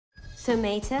So,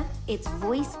 Mater, it's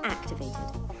voice-activated.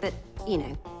 But, you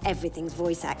know, everything's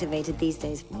voice-activated these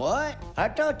days. What? I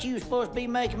thought you were supposed to be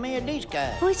making me a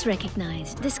disguise. Voice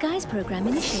recognized. Disguise program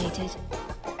initiated.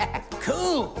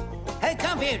 Cool. Hey,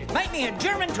 computer, make me a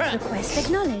German truck. Request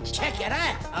acknowledged. Check it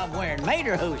out. I'm wearing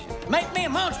Materhosen. Make me a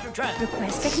monster truck.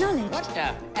 Request acknowledged. What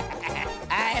the?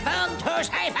 I want to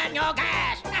save on your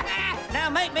gas.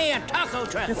 Now make me a taco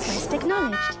truck. Request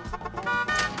acknowledged.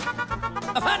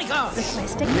 A funny car.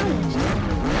 Request acknowledged.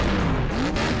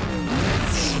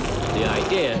 The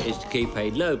idea is to keep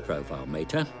a low profile,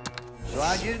 Mater. So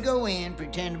I just go in,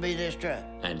 pretend to be this truck.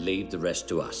 And leave the rest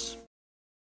to us.